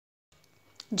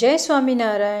Jai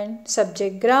Swaminarayan,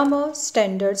 Subject Grammar,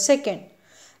 Standard 2nd.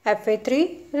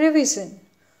 FA3 Revision.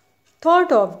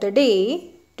 Thought of the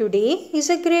day. Today is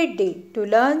a great day to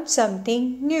learn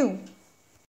something new.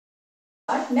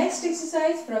 Next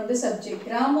exercise from the subject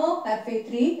Grammar,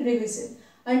 FA3 Revision.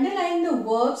 Underline the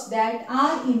verbs that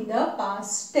are in the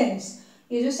past tense.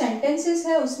 ये जो sentences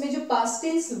है उसमें जो past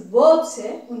tense verbs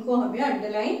है उनको हमें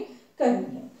underline करनी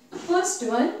है. First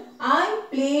one, I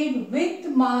played with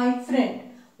my friend.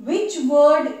 Which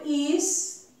word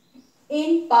is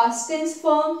in past tense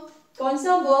form? कौन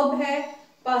सा verb है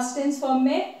past tense form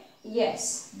में?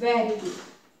 Yes, very good.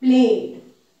 Played.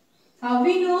 How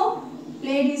we know?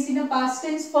 Played is in a past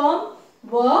tense form.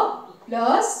 Verb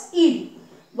plus ed.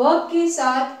 Verb के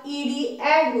साथ ed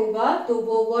add होगा तो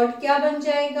वो word क्या बन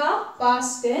जाएगा?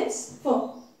 Past tense form.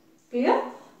 Clear?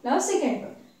 Now second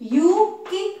one. You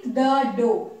kicked the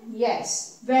door.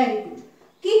 Yes, very good.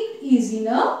 Kicked is in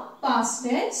a past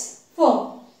tense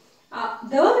form.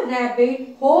 The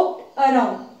rabbit hopped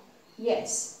around.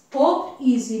 Yes, hopped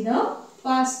is in a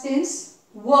past tense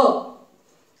verb.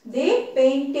 They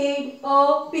painted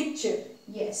a picture.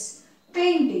 Yes,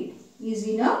 painted is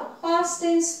in a past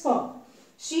tense form.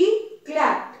 She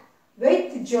clapped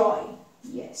with joy.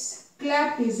 Yes,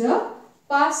 clapped is a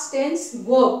past tense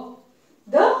verb.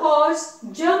 The horse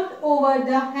jumped over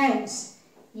the hens.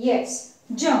 Yes,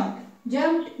 jumped.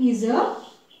 Jumped is a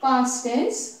past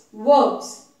tense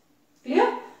verbs.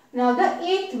 Clear? Now the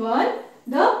eighth one.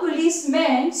 The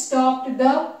policeman stopped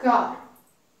the car.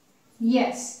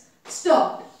 Yes,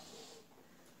 stopped.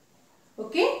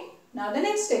 Okay. Now the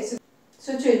next exercise.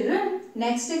 So children,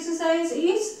 next exercise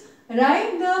is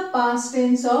write the past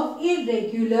tense of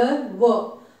irregular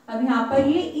verb. अब यहाँ पर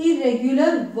ये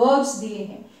irregular verbs दिए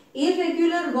हैं.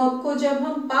 Irregular verb को जब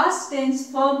हम past tense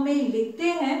form में लिखते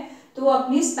हैं तो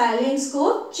अपनी spellings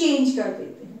को change कर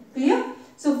देते हैं. Clear?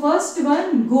 So first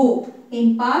one, go.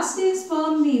 In past tense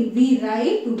form we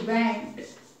write went.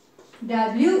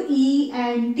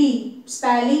 W-E-N-T.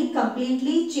 Spelling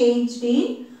completely changed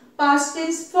in past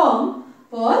tense form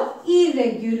for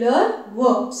irregular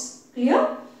verbs.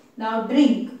 Clear? Now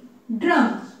drink.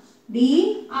 Drunk.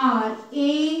 D-R-A-N-K.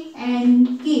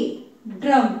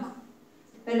 Drunk.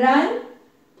 Run.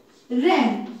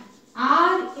 Ran.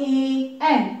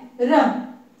 R-A-N. Run.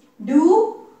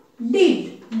 Do.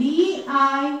 Did.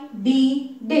 D-I-D.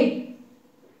 Did.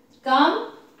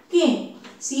 Come. Came.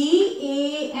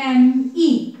 C-A-M-E.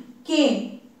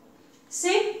 Came.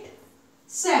 Sit.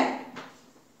 Sat.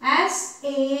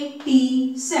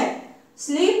 S-A-T. Sat.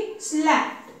 Sleep.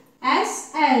 Slept.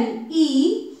 S-L-E-P-T.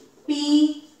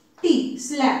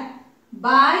 Slept.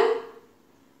 Buy.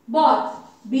 Bought.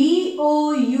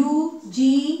 B-O-U-G-H-T.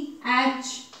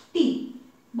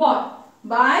 Bought.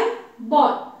 Buy.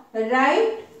 Bought.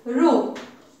 Write. Wrote.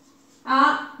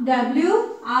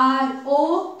 W-R-O-T-E.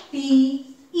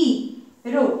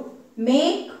 Wrote.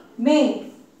 Make.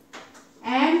 Made.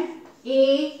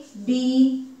 M-A-D-E.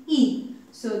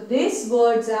 So these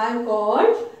words are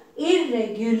called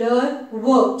irregular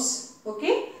verbs.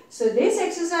 Okay. So this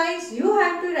exercise you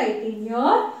have to write in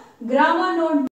your grammar notebook.